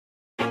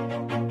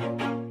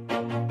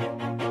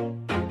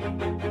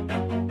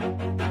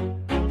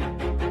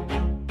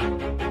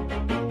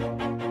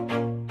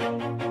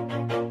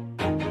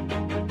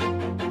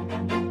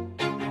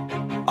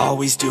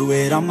Always do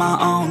it on my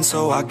own,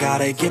 so I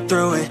gotta get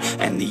through it.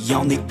 And the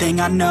only thing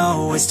I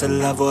know is to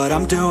love what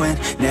I'm doing.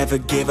 Never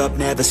give up,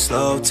 never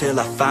slow, till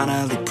I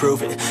finally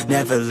prove it.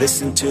 Never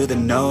listen to the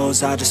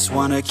no's, I just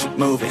wanna keep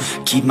moving.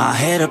 Keep my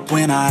head up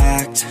when I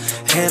act,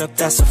 head up,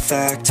 that's a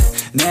fact.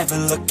 Never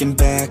looking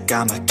back,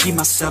 I'ma keep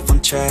myself on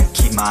track.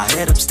 Keep my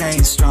head up,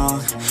 staying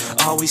strong,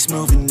 always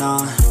moving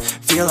on.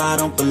 Feel I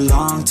don't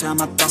belong, tell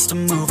my thoughts to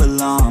move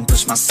along.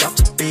 Push myself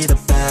to be the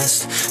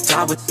best,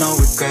 die with no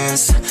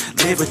regrets.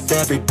 Live with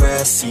every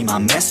breath, see my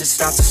message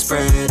start to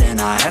spread. And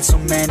I had so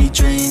many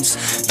dreams,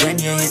 then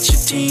you hit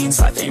your teens.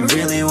 Life ain't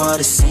really what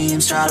it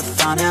seems, try to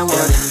find out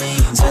what it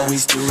means.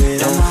 Always do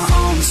it on my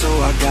own, so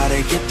I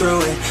gotta get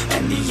through it.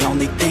 And the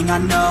only thing I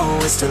know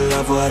is to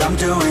love what I'm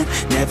doing.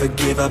 Never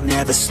give up,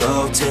 never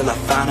slow, till I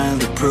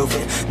finally prove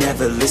it.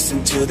 Never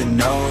listen to the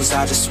no's,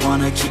 I just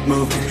wanna keep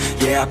moving.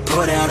 Yeah, I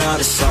put out all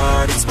this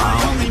art, it's my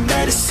only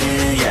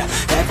medicine. Yeah,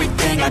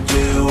 everything I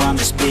do, I'm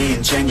just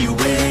being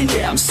genuine.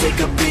 Yeah, I'm sick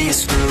of being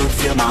screwed,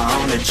 feel my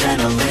own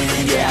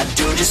adrenaline. Yeah, I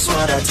do just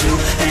what I do,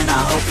 and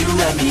I hope you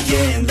let me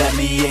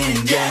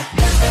in, yeah.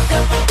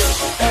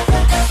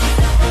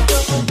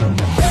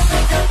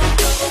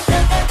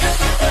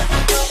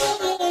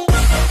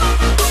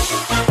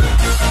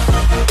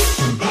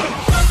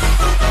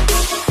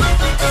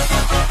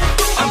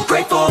 I'm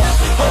grateful,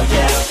 oh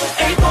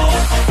yeah, able,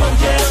 oh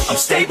yeah, I'm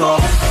stable,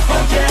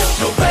 oh yeah,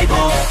 no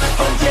label,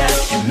 oh yeah,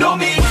 you know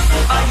me,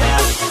 I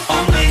have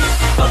only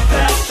a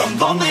path, I'm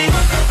lonely,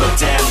 but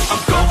damn,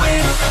 I'm going to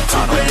win.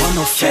 I don't want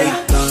no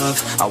fake love,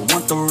 I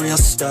want the real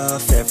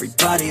stuff.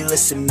 Everybody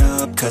listen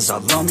up, cause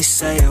I'll only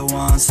say it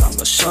once. I'm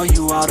gonna show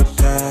you all the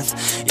path,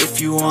 if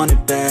you want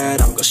it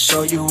bad. I'm gonna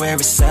show you where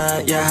it's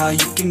at, yeah, how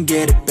you can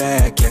get it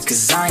back. Yeah,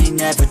 cause I ain't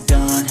never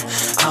done,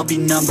 I'll be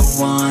number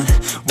one.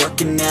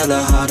 Working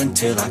hella hard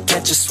until I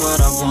get just what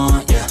I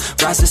want, yeah.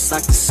 Rises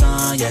like the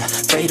sun, yeah,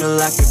 fatal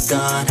like a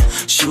gun.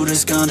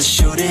 Shooters gonna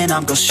shoot and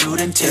I'm gonna shoot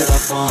until I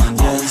won,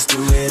 yeah. Always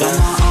do it on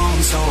my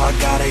own, so I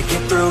gotta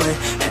get through it.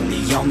 And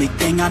the only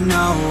thing I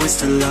know is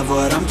to love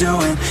what I'm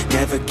doing.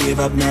 Never give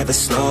up, never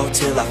slow,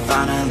 till I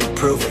finally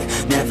prove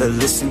it. Never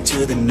listen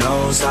to the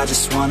no's, I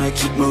just wanna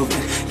keep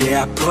moving.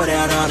 Yeah, I put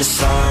out all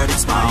this art,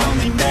 it's my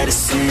only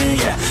medicine.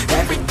 Yeah,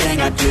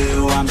 everything I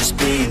do, I'm just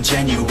being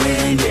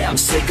genuine. Yeah, I'm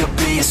sick of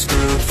being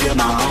screwed, feel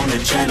my own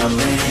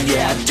adrenaline.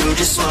 Yeah, I do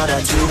just what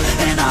I do,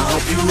 and I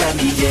hope you let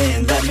me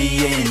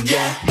in,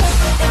 yeah.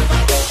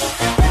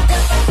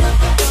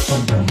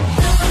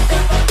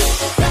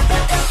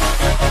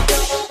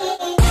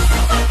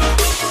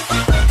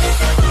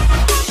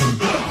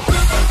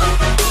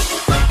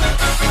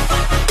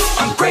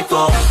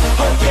 Grateful,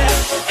 oh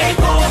yeah,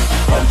 able,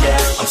 oh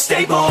yeah, I'm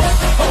stable,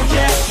 oh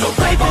yeah, no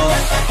label,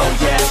 oh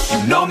yeah,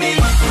 you know me,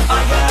 I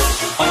have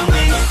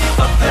only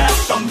a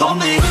path, I'm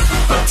lonely,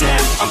 but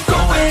damn, I'm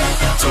going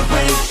to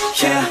win,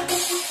 yeah.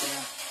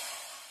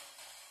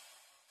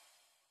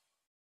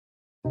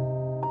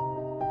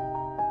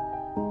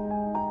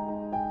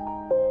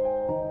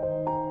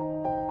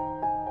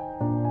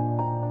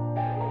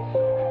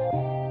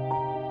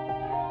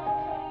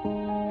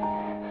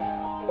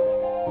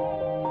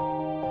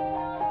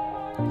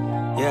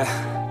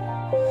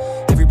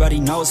 Everybody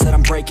knows that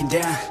I'm breaking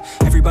down.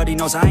 Everybody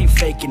knows I ain't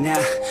faking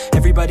now.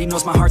 Everybody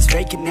knows my heart's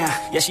vacant now.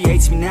 Yeah, she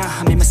hates me now,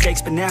 I made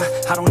mistakes, but now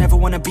I don't ever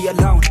wanna be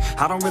alone.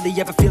 I don't really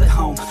ever feel at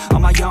home,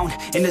 on my own,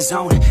 in the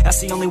zone. That's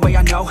the only way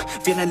I know,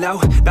 feeling low,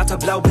 about to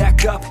blow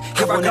back up.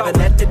 Here I won't ever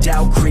let the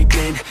doubt creep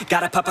in.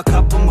 Gotta pop a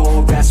couple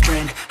more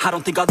aspirin. I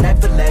don't think I'll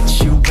ever let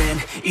you in.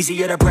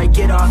 Easier to break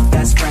it off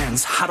as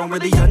friends. I don't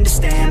really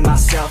understand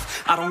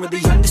myself, I don't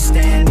really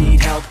understand, need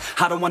help.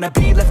 I don't wanna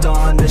be left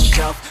on the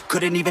shelf.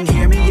 Couldn't even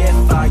hear me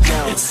if I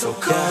yelled. It's so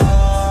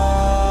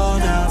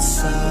cold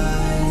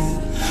outside,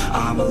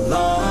 I'm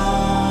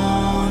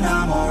alone,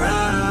 I'm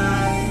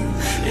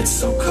alright. It's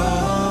so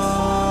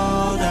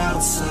cold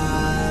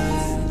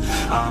outside,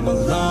 I'm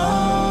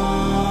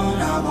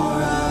alone, I'm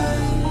alright.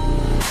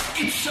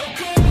 It's so cold.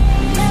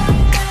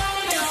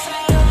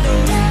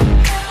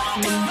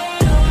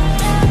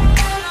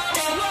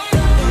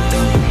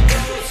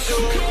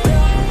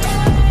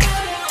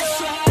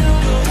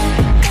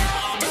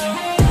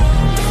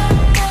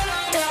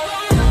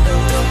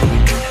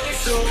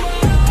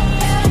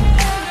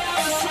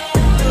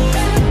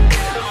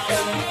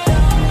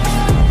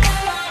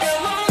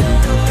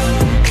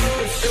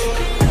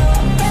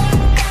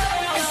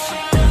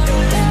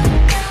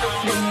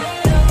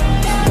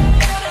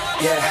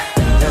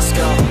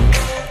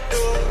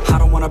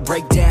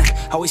 Break down,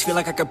 always feel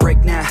like I could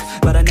break now,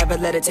 but I never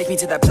let it take me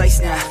to that place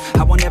now.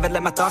 I won't ever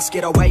let my thoughts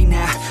get away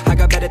now. I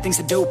got better things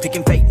to do,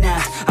 picking fate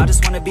now. I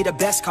just wanna be the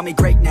best, call me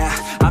great now.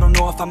 I don't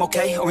know if I'm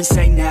okay or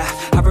insane now.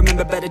 I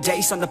remember better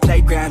days on the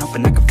playground,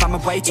 hoping I can find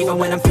my way. Even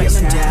when I'm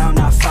feeling down,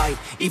 I fight.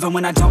 Even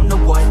when I don't know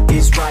what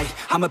is right,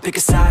 I'ma pick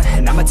a side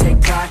and I'ma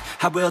take pride.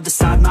 I will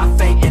decide my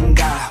fate and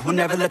I will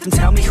never let them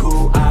tell me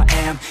who I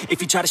am. If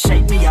if you try to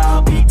shake me,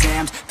 I'll be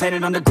damned.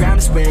 Planet on the ground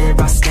is where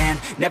I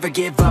stand. Never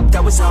give up,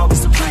 that was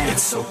always the plan.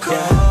 It's so cold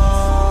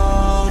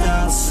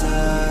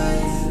outside,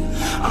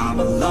 I'm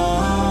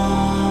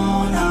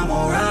alone, I'm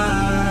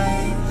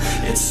alright.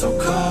 It's so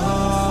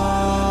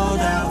cold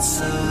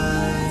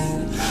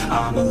outside,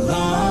 I'm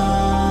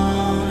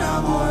alone,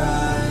 I'm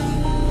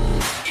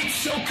alright. It's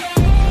so cold.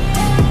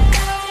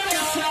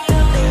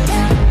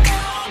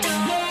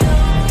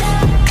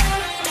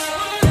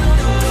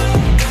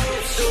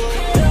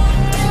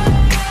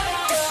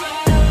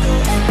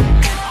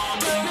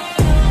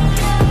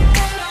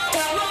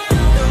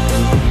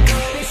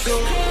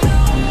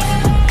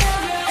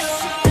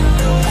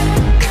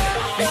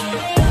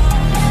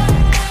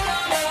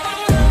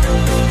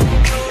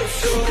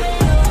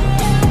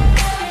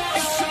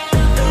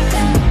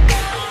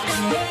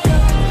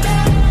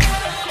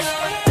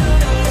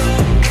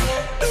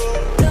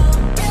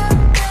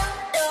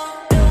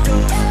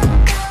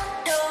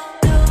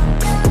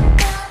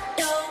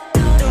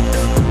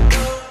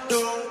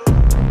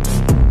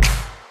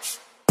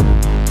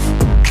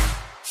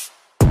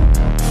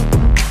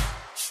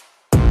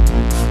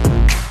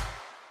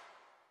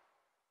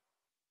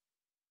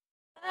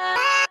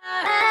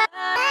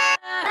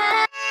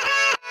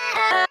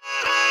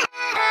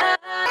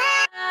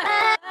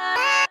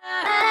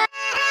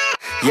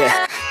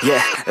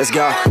 Yeah, let's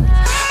go.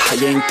 I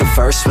ain't the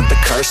first with the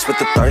curse, with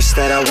the thirst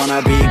that I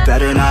wanna be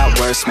better, not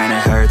worse, man it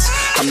hurts.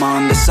 I'm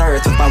on this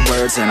earth with my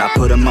words and I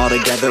put them all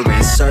together,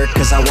 insert,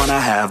 cause I wanna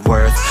have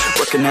worth.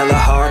 Working hella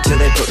hard till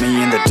they put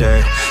me in the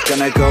dirt.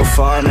 Gonna go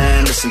far,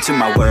 man, listen to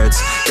my words.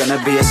 Gonna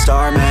be a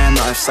star, man,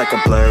 life's like a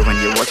blur. When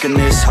you're working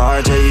this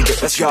hard, yeah, you get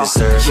what you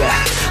deserve. Yeah,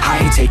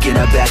 I ain't taking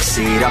a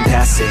backseat, I'm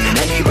passing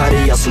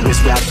anybody else who is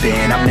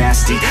rapping. I'm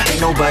nasty, ain't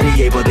nobody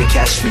able to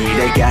catch me.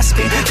 They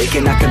gasping, they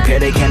cannot compare,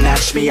 they can't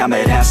match me. I'm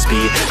at half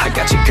speed, I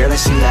got your girl and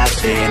she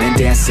laughing and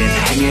dancing,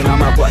 hanging on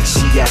my butt,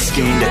 she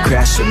asking to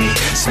crash with me,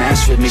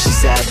 smash with me. She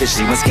savage,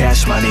 she wants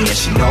cash money and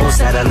she knows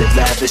that I live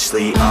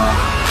lavishly.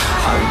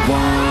 I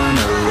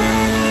wanna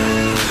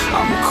live,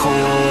 I'm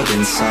cold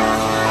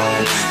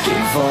inside.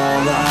 Give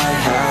all I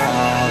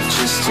have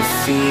just to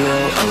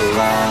feel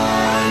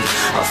alive.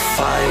 I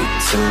fight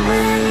to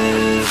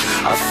live,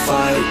 I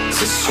fight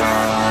to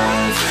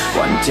strive.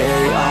 One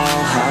day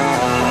I'll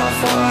have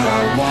what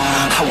I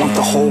want. I want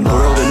the whole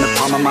world in the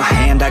palm of my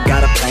hand. I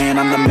got a plan,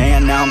 I'm the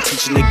man. Now I'm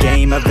teaching the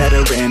game, a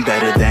veteran,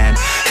 better than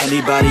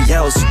anybody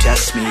else who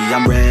tests me.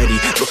 I'm ready,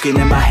 looking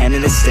at my hand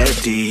and it's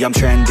steady. I'm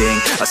trending,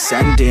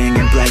 ascending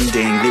and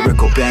blending,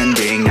 lyrical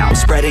bending. Now I'm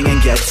spreading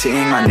and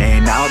getting my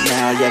name out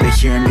now. Yeah, they're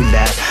hearing me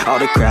laugh, all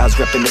the crowds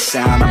repping the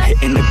sound. I'm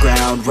hitting the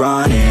ground,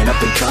 running,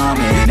 up and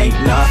coming, ain't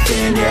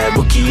nothing. Yeah,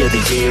 rookie of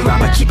the year,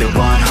 I'ma keep it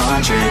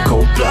 100.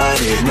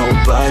 Cold-blooded, no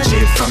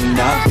budget, from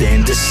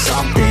nothing to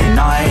something.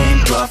 I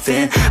ain't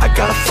bluffing, I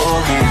got a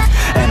full hand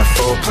and a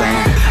full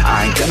plan.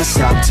 I ain't gonna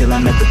stop till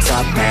I'm at the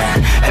top,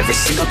 man. Every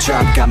single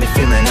drop got me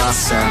feeling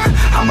awesome.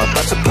 I'm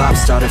about to pop,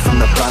 started from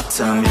the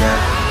bottom, yeah.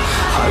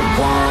 I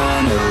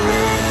wanna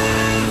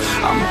live,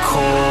 I'm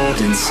cold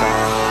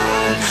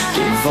inside.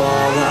 Give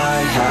all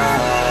I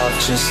have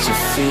just to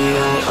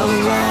feel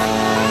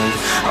alive.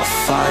 I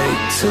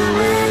fight to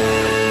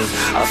live,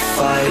 I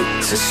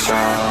fight to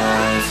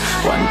strive.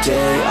 One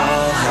day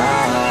I'll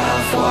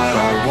have what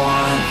I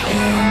want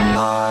in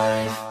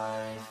life.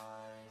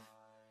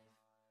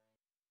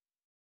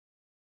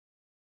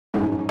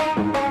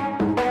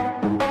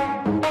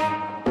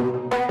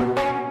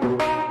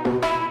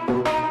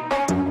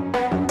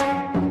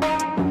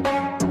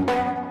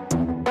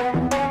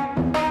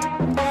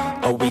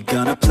 Are we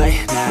gonna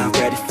play now?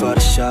 Ready for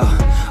the show?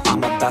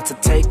 I'm about to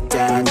take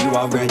down, you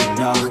already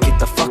know. Get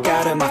the fuck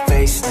out of my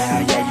face now,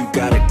 yeah, you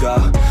gotta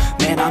go.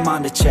 Man, I'm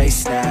on the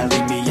chase now,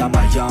 leave me on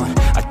my own.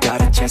 I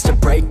got a chance to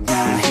break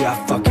now, here I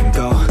fucking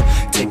go.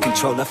 Take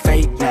control of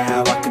fate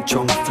now, I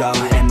control my flow.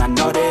 And I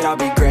know that I'll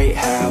be great,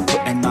 how,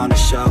 putting on a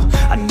show.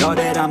 I know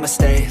that I'ma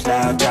stay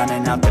loud,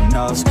 drowning out the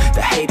noise.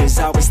 The haters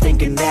always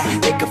thinking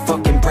that they could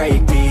fucking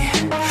break me.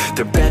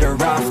 They're better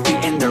off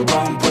eating their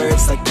own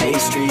words like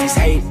pastries.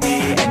 Hate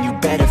me, and you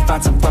better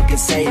find some fucking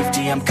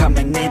safety. I'm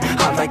coming in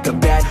hot like a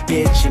bad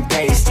bitch in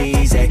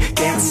pasties. They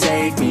can't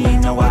save me,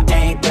 no I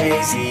ain't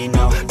lazy,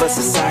 no. But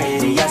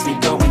society has me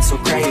going so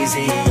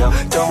crazy, yo.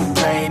 Don't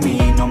blame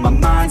me, no my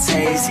mind's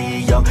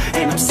hazy, yo.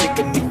 And I'm sick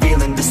of me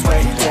feeling this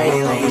way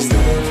daily. I'll always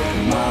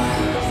live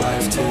my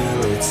life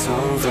till it's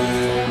over,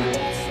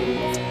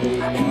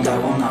 and I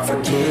will not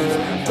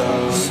forgive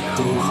those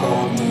who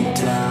hold me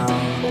down.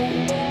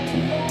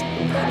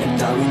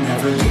 And I will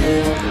never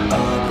give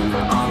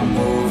up, I'm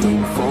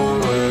moving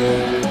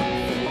forward.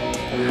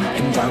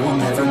 And I will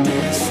never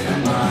miss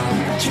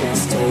my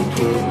chance, take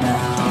it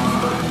now.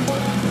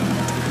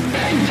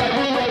 And I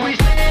will always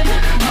live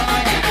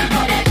my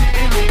life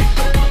till it's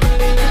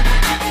over,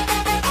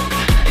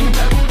 and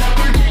I will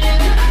never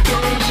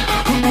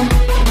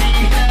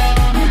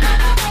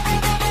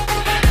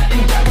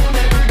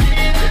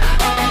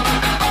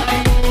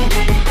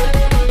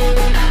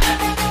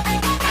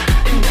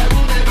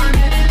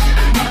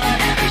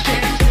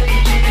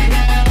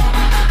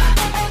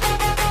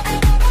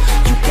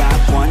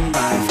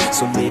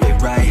so live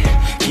it right.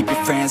 Keep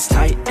your friends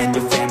tight and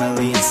your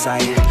family in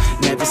sight.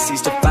 Never cease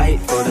to fight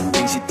for the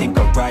things you think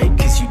are right,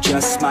 cause you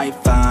just might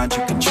find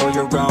you control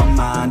your own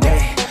mind,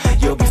 eh?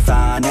 You'll be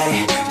fine,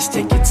 eh? Just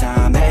take your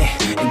time, eh?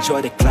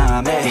 Enjoy the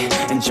climb, eh?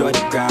 Enjoy the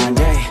grind,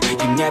 eh?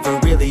 You never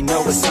really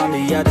know what's on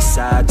the other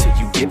side till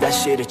you give that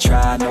shit a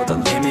try. Know the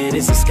limit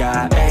is the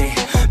sky, eh?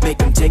 Make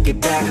them take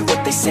it back,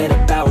 what they said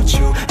about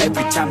you.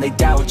 Every time they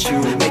doubt you,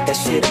 make that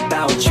shit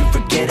about you.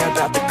 Forget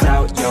about the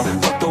clout, yo.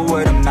 Fuck the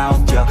word of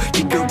mouth, yo.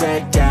 Keep your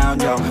head down,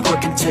 yo.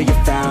 Work until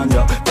you're found,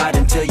 yo. Fight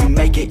until you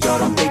make it, yo.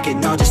 Don't think it,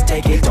 no, just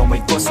take it. Don't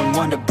wait for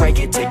someone to break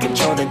it. Take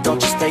control and don't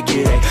just fake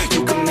it, eh?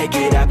 You can make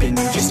it happen,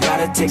 you just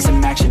gotta take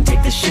some action.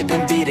 Take the ship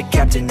and be the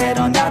captain. Head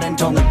on out and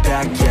don't look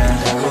back, yeah.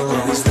 I will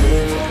always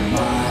live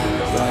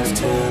my life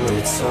till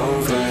it's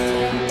over,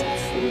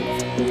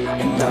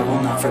 and I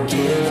will not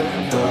forgive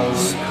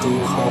those who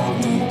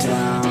hold me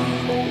down.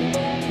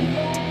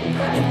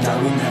 And I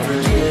will never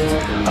give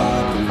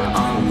up,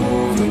 I'm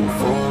moving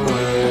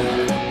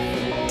forward,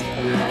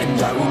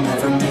 and I will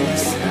never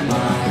miss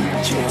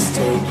my chance,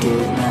 take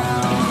it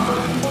now.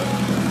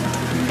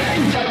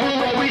 And I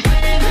will always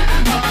live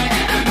my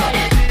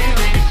life till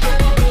it's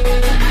over,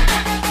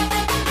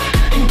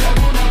 and I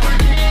will not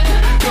forgive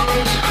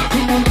those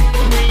who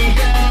hold me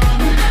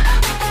down.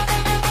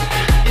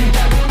 And I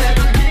will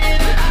never give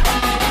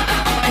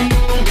up, I'm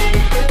moving forward,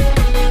 and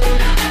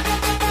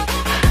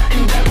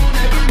I will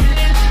never miss my chance, take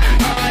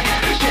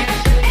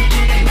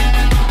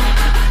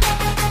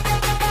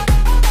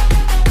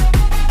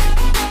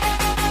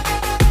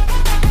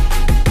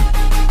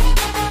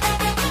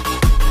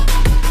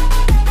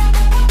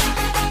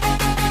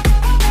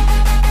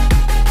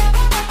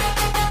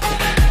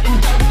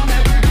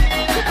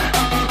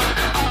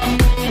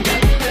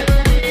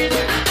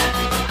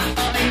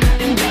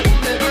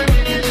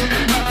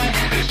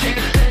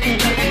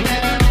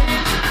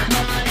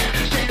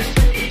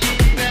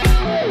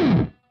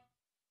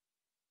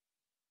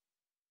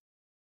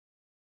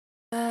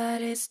it now.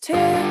 But it's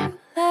too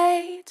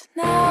late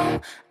now.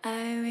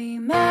 I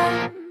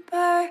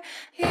remember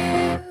you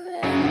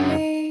and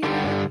me,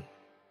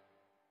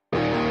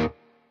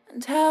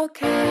 and how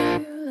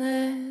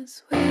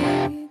careless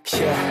we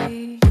could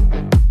be.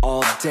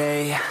 All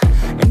day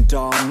and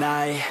all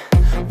night,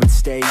 we'd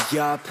stay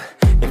up,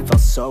 it felt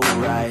so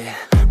right.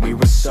 We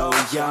were so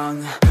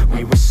young,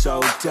 we were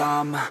so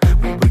dumb.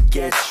 We would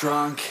get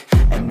drunk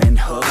and then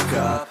hook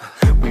up.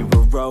 We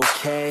were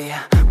okay,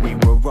 we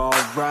were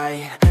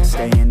alright,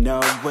 staying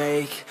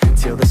awake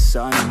till the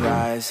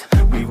sunrise.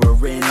 We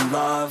were in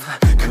love,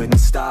 couldn't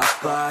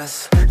stop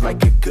us,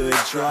 like a good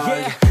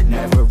drug,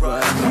 never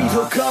enough. We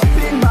hook up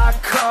in my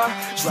car,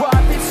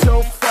 drive it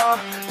so far,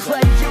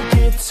 play your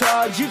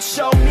guitar, you'd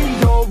show me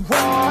your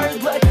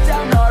art. Let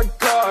down our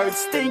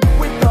guards, think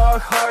with our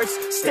hearts,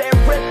 stare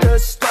at the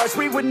stars.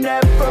 We were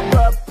never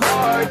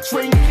apart,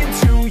 drinking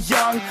too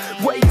young,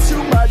 way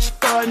too much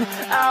fun,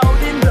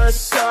 out in the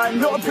sun,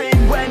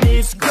 hoping when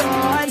it's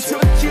gone.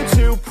 Took you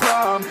to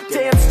prom,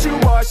 dance to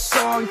our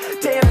song,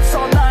 dance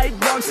all night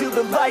long till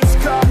the lights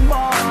come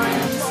on.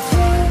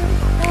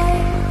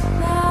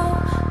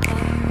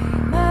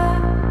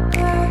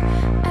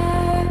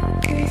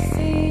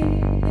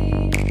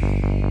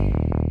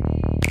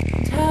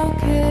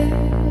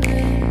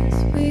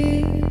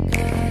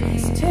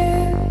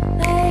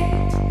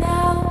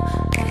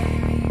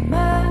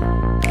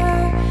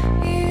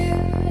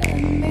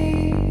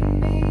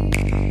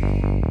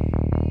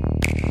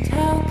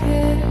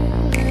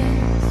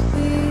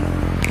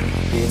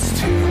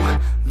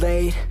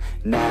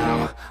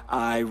 Now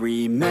I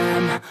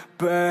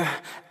remember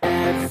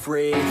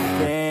everything,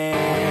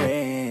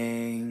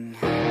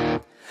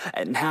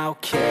 and how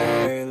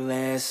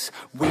careless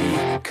we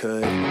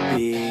could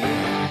be,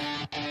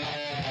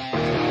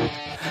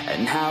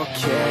 and how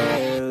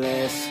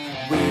careless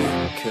we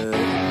could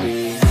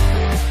be,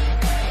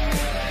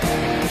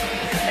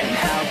 and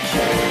how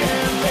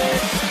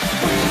careless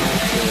we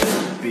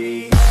could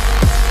be.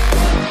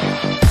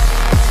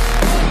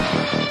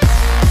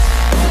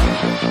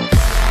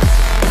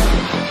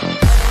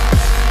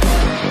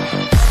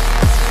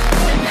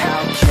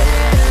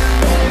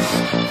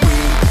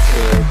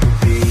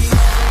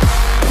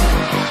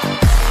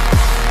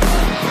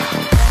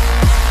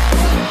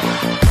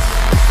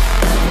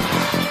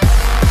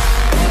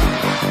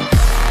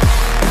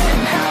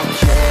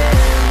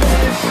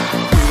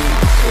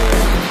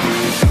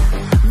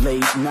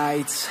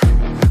 Nights,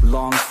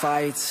 long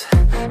fights,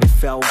 it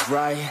felt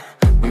right,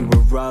 we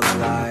were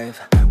alive.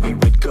 We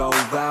would go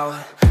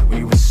out,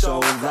 we were so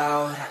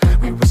loud,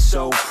 we were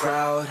so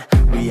proud,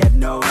 we had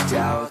no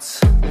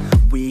doubts.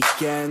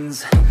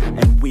 Weekends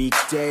and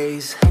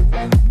weekdays,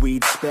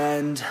 we'd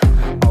spend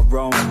our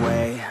own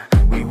way.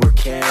 We were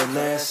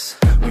careless,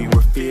 we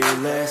were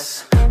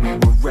fearless, we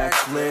were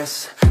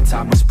reckless,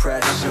 time was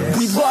precious.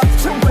 We loved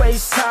to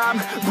waste time,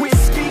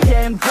 whiskey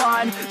and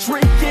wine,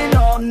 drinking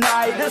all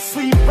night,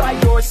 asleep by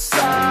your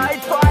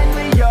side.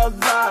 Finally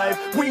alive,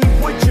 we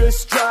would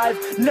just drive,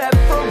 never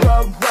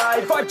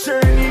arrive. Our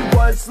journey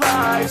was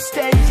live,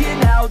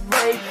 staying out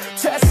late,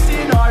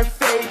 testing our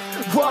fate,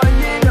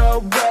 running away.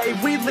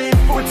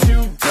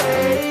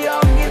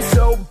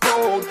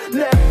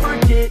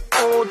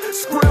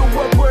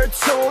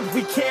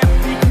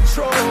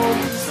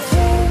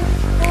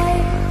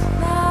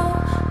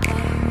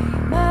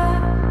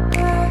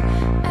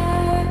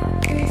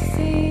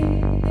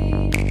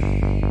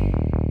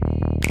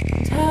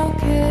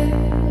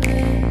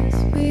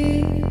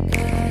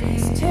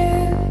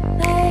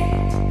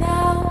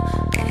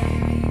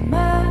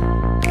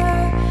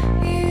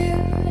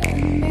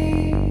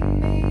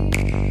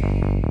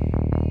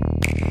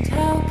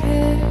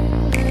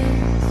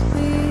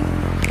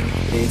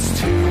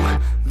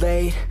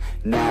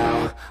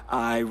 Now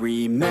I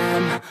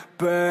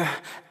remember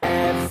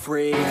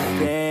everything,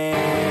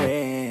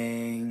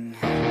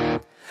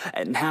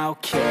 and how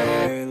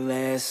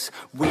careless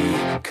we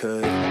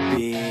could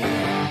be,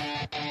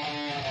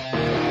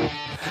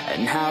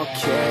 and how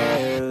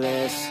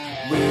careless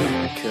we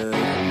could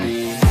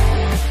be,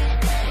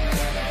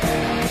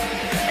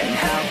 and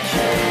how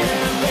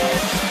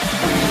careless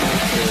we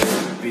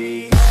could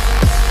be.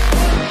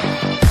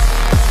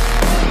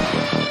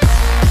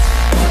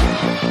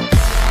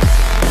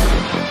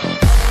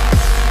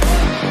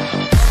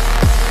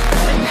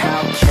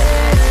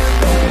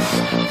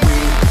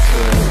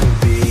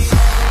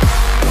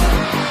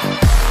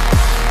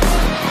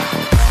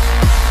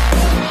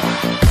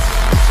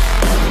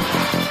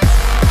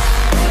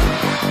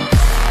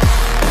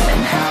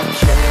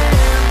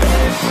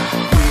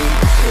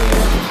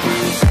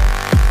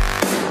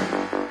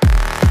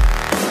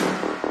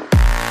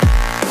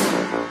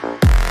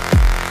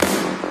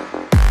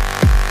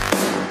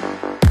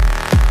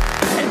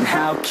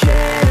 How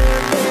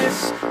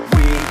careless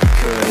we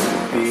could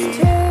be. It's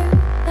too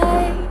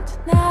late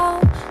now.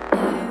 I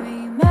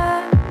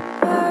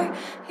remember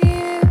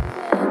you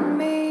and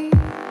me,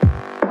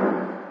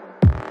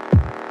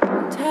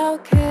 and how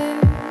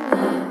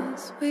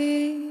careless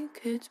we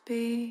could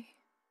be.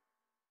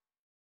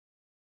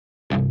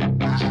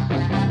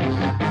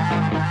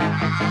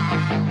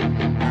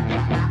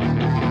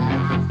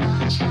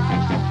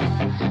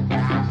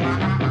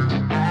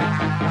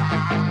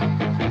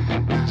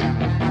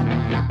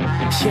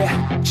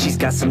 Yeah, she's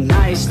got some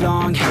nice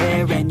long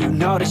hair, and you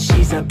know that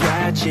she's a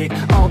bad chick.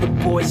 All the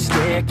boys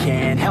stare,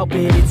 can't help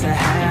it, it's a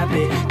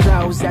habit.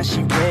 Clothes that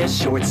she wears,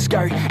 short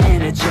skirt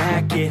and a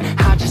jacket.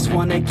 I just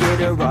wanna get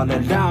her all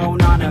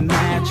alone on a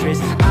mattress.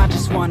 I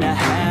just wanna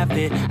have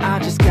it, I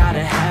just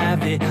gotta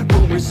have it.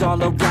 Rumors all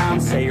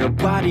around say her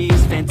body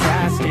is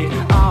fantastic,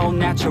 all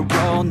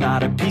natural,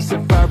 not a piece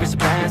of fur is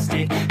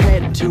plastic.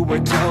 Head to her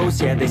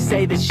toes, yeah, they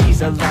say that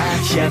she's a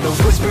latch. Yeah, the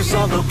whispers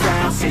all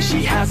around say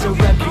she has a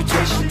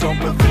reputation. Don't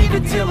believe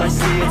it till I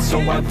see it, so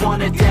I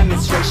want a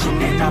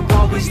demonstration. And I've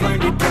always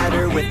learned it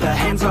better with a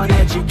hands-on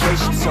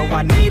education. So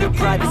I need a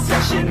private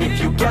session, if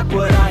you get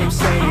what I am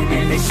saying.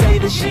 And they say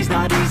that she's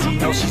not easy,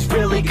 no, she's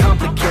really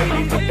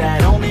complicated, but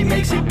that only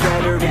makes it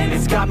better, and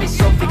it's got me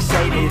so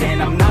fixated.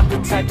 And I'm not the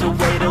type to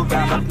wait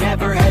around, I've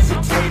never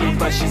hesitated,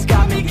 but she's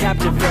got me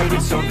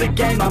captivated, so the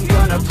game, I'm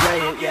gonna play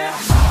it, yeah.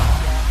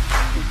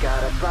 She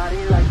got a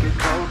body like a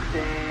coke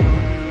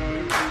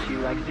thing, she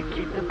likes to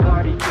keep the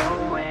party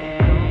going.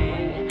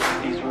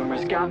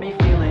 Rumors got me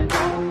feeling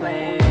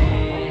lonely,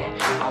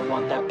 I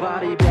want that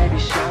body, baby,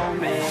 show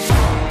me.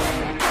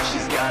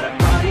 She's got a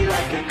body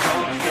like a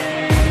coke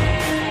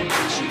thing,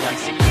 she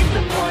likes to keep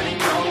the party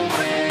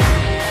going.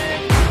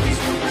 These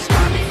rumors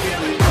got me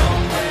feeling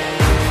lonely,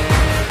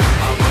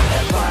 I want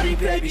that body,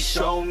 baby,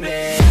 show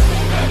me.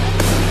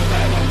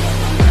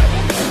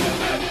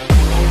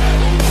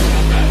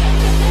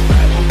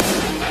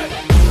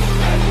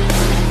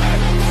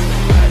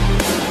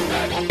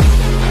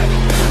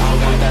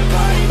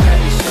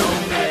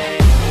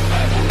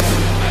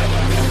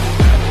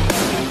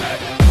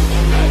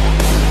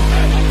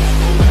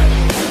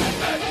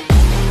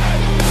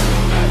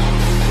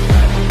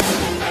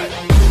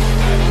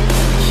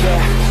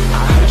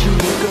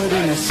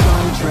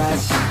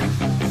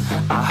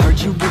 I heard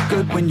you look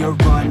good when you're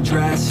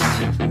undressed,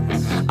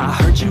 I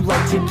heard you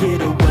like to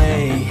get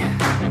away,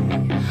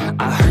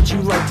 I heard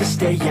you like to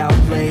stay out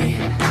late,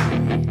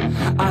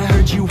 I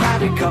heard you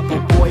had a couple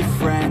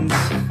boyfriends,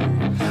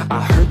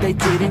 I heard they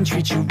didn't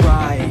treat you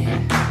right,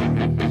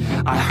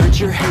 I heard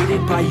you're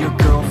hated by your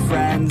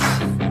girlfriends,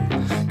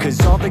 cause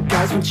all the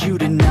guys want you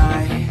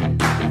tonight.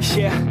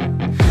 Yeah,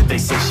 they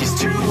say she's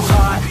too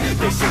hot,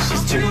 they say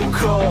she's too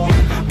cold,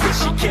 where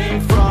she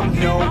came from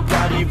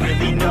nobody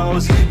really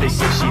knows. They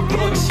say she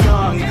looks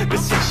young, but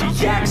say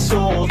she acts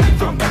old.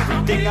 From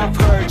everything I've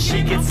heard,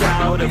 she gets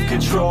out of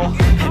control,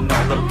 and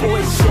all the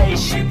boys say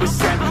she was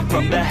sent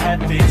from the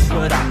heavens,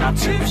 but I'm not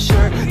too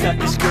sure that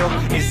this girl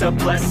is a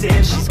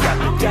blessing. She's got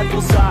the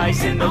devil's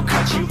eyes, and they'll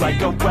cut you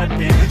like a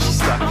weapon. She's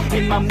stuck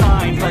in my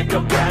mind like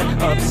a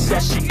bad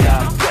obsession,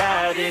 got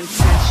bad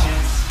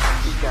intentions.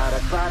 She got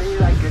a body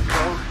like a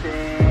coke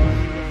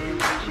thing,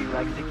 she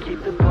likes to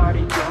keep the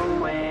party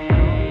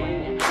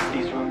going.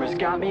 These rumors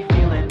got me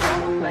feeling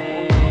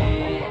lonely,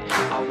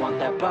 I want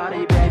that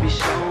body, baby,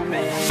 show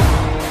me.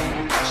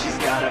 She's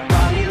got a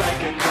body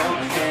like a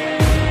coke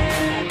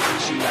thing,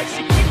 she likes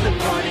to keep the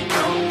party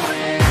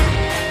going.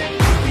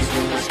 These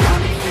rumors got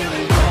me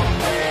feeling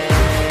lonely,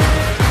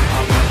 I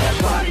want that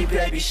body,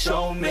 baby,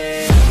 show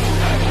me.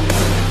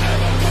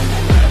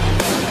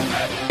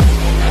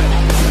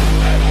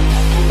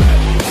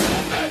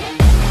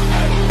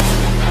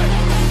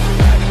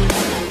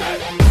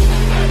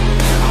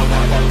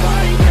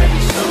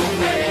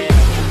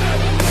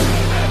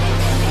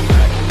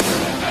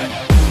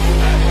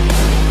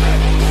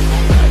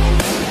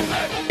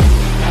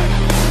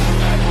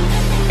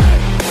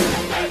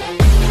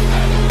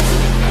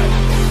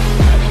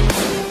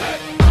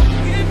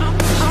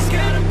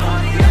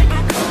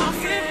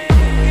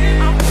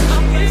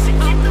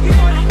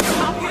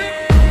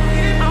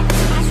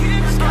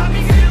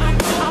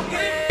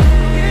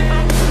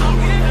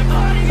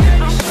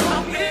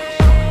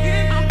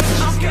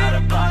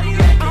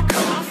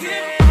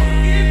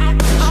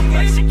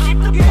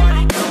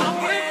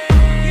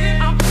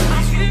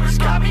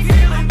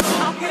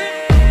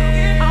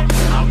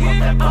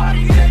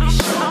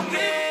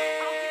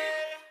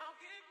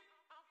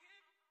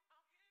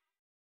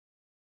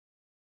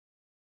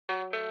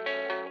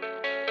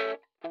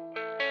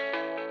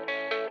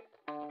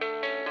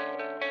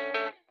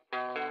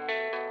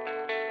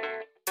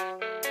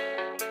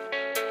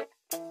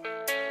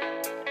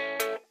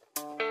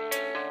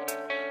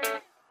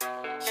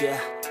 yeah.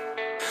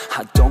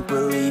 I don't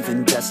believe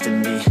in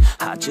destiny,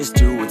 I just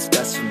do what's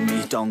best for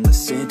me. Don't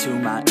listen to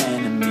my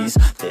enemies,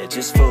 they're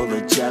just full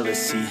of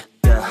jealousy.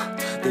 Yeah,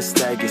 this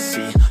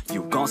legacy,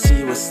 you gon'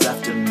 see what's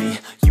left of me.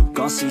 You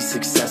gon' see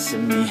success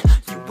in me,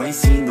 you ain't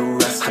seen the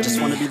rest of me. I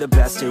just wanna be the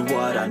best at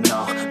what I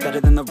know, better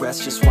than the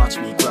rest, just watch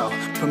me grow.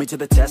 Put me to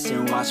the test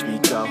and watch me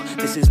go.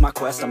 This is my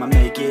quest, I'ma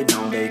make it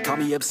known. They call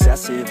me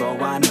obsessive, oh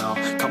I know.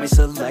 Call me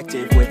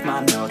selective with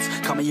my notes,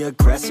 call me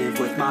aggressive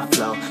with my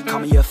flow. Call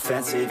me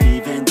offensive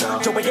even though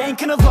Joe, I ain't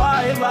gonna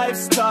lie,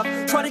 life's tough.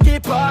 Try to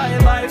get by,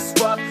 life's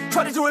rough.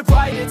 Try to do it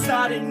right, it's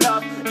not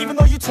enough. Even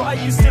though you try,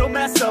 you still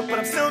mess up. But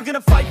I'm still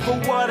gonna fight for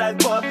what I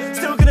love,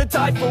 still gonna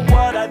die for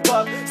what I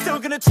love, still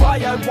gonna try,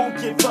 I won't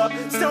give up,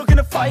 still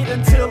gonna fight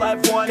until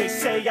I've won. They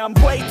say I'm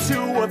way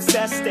too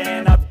obsessed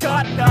and I've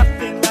got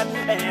nothing left,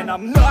 and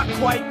I'm not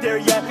quite there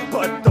yet,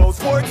 but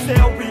those words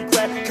they'll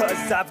regret,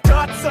 cause I've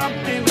got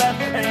something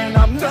left and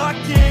I'm not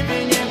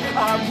giving in.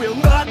 I will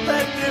not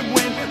let them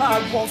win,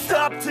 I won't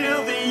stop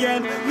till the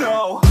end,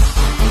 no.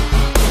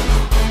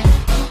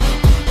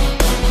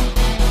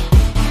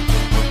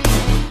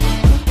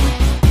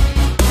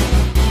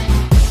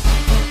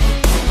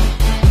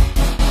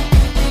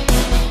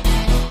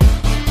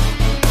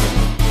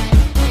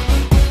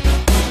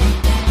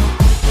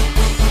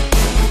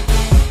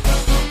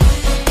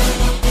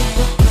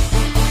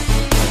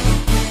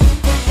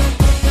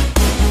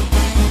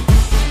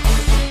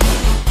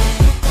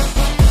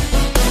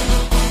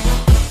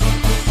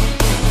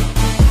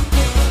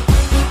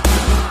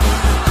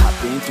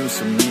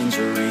 Some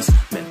injuries,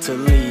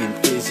 mentally and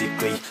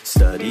physically.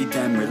 Studied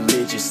them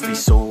religiously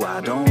so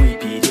I don't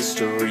repeat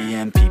history.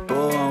 And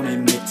people won't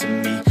admit to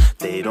me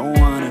they don't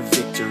want a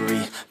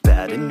victory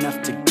bad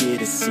enough to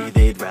get a C.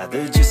 They'd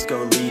rather just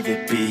go leave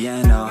it be.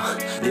 And oh,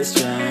 this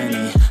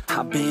journey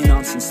I've been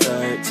on since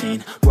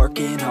 13,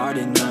 working hard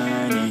and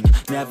learning,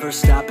 never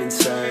stopping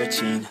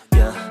searching.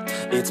 Yeah,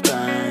 it's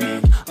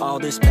burning, all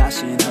this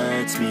passion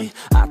hurts me.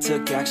 I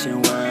took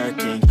action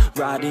working,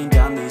 writing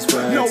down these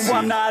words. No,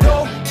 I'm not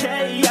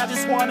okay, I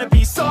just wanna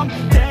be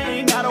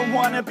something. I don't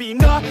wanna be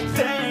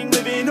nothing,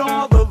 living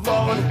all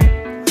alone.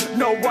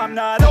 No, I'm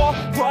not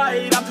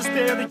alright, I'm just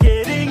barely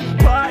getting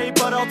by.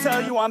 But I'll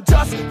tell you I'm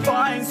just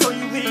fine, so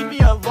you leave me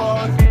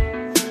alone.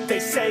 They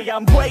say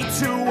I'm way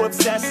too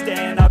obsessed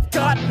and I've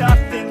got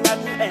nothing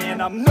left,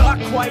 and I'm not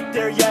quite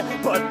there yet,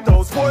 but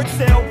those words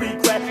they'll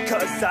regret,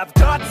 cause I've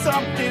got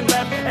something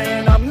left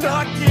and I'm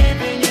not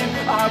giving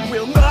in. I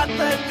will not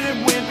let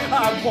them win,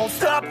 I won't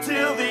stop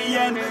till the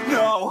end,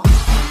 no.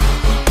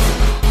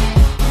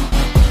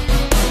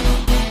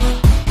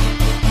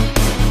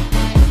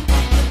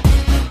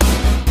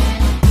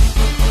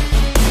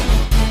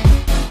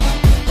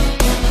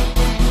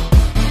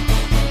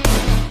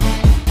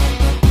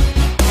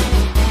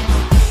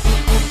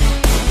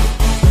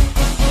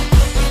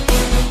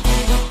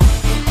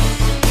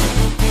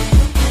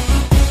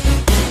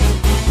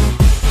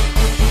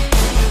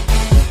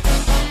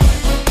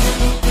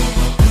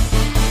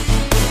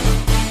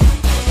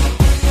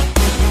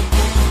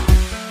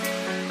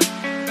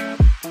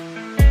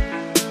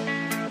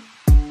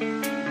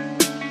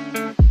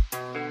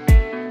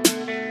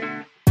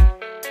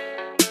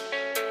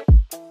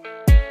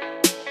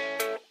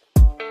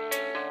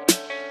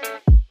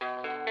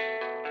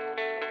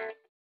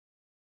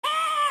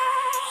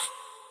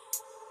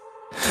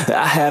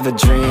 I have a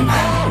dream,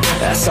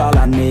 that's all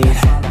I need.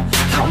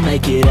 I'll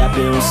make it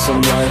happen with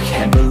some work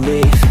and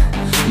belief.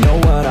 Know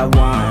what I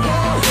want,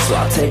 so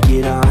I'll take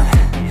it on.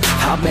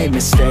 I've made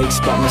mistakes,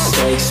 but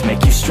mistakes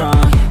make you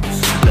strong.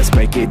 Let's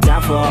break it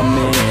down for a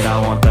minute. I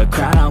want the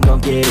crown, I'm gon'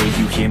 get it.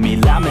 You hear me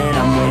loud, man,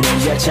 I'm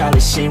winning. Yeah, Charlie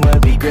Sheen will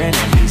be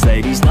grinning. These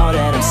ladies know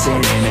that I'm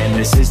sinning, and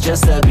this is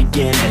just the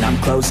beginning. I'm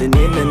closing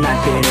in the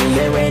ninth inning,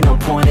 there ain't no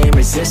point in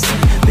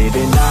resisting.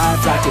 Living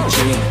life like a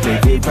dream,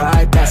 live it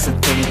right, that's the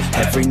thing.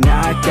 Every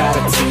night, got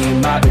a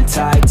team, I've been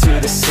tied to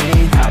the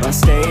scene. Out on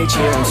stage,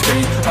 here on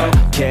screen,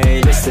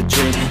 okay, this a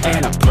dream.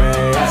 And I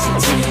pray as a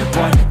team,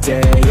 one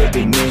day it'll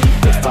be me.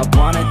 If I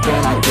want it,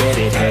 then I get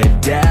it.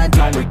 Head down,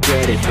 don't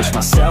regret it. Push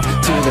myself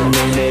to the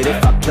limit.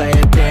 If I play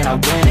it, then I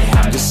win it.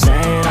 I'm just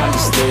saying, I'm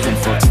just living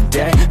for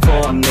today,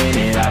 for a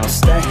minute. I don't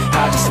stay,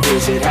 I just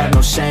visit, have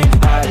no shame,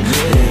 I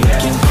admit it.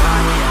 Looking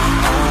right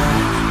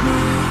at me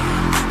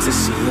to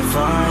see if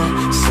I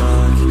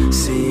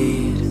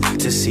succeed,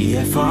 to see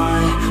if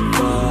I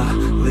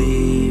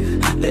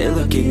believe. They're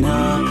looking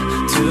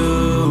up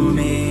to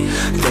me.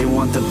 They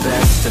want the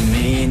best of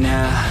me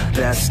now,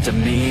 best of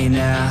me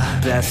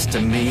now, best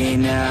of me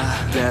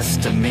now,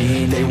 best of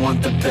me. They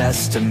want the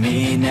best of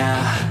me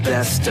now,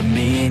 best of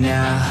me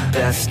now,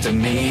 best of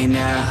me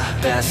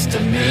now, best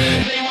of me.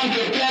 They want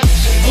the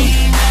best of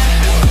me now.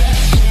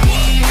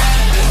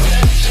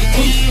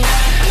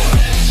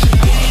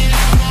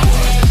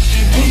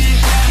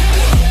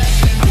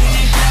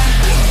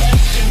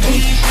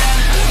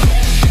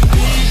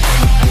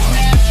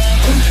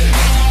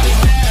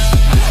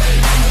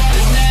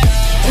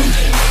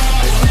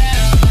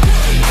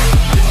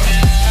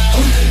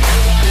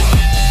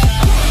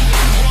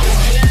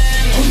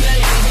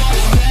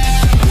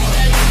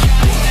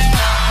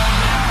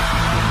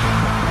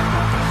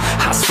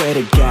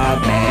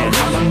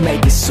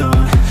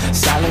 soon.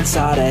 Silence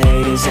all the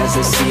haters as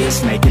they see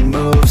us making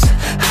moves.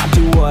 I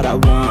do what I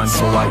want,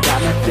 so I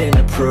got nothing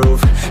to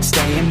prove.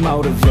 Staying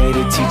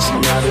motivated,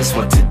 teaching others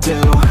what to do.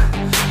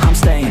 I'm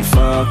staying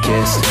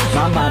focused,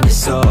 my mind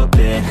is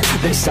open.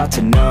 They start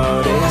to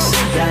notice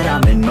that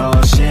I'm in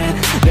motion.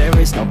 There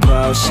is no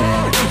potion,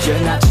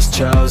 you're not just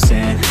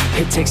chosen.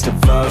 It takes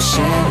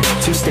devotion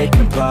to stay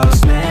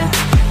composed, man.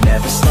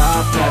 Never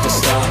stop,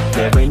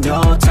 there ain't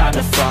no time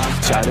to fall.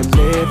 Try to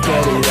live,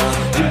 get it all,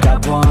 you got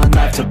one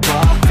life to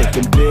ball.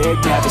 Thinking big,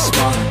 never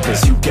small,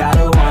 cause you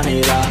gotta want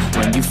it all.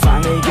 When you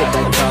finally get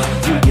that call,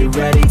 you get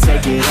ready,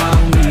 take it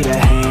on. Need a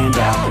hand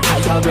out, I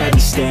already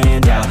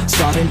stand out.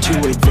 Starting to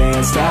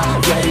advance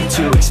now, ready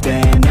to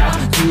expand now.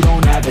 You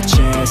don't have a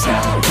chance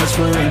now, cause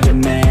we're in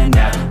demand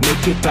now.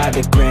 Make it by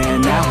the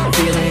grand now,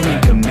 feeling in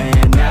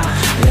command now.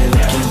 They're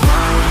looking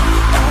right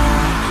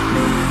at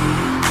me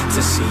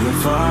to see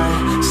if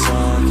I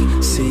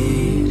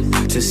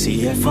succeed, to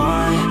see if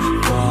I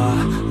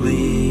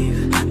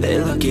believe.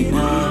 They're looking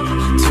up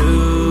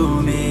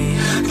to me.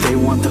 They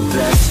want the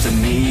best of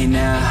me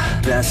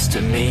now, best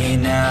of me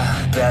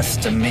now,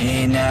 best of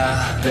me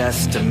now,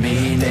 best of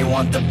me. They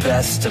want the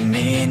best of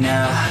me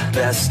now,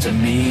 best of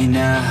me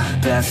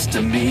now, best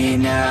of me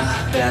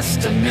now,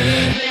 best of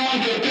me.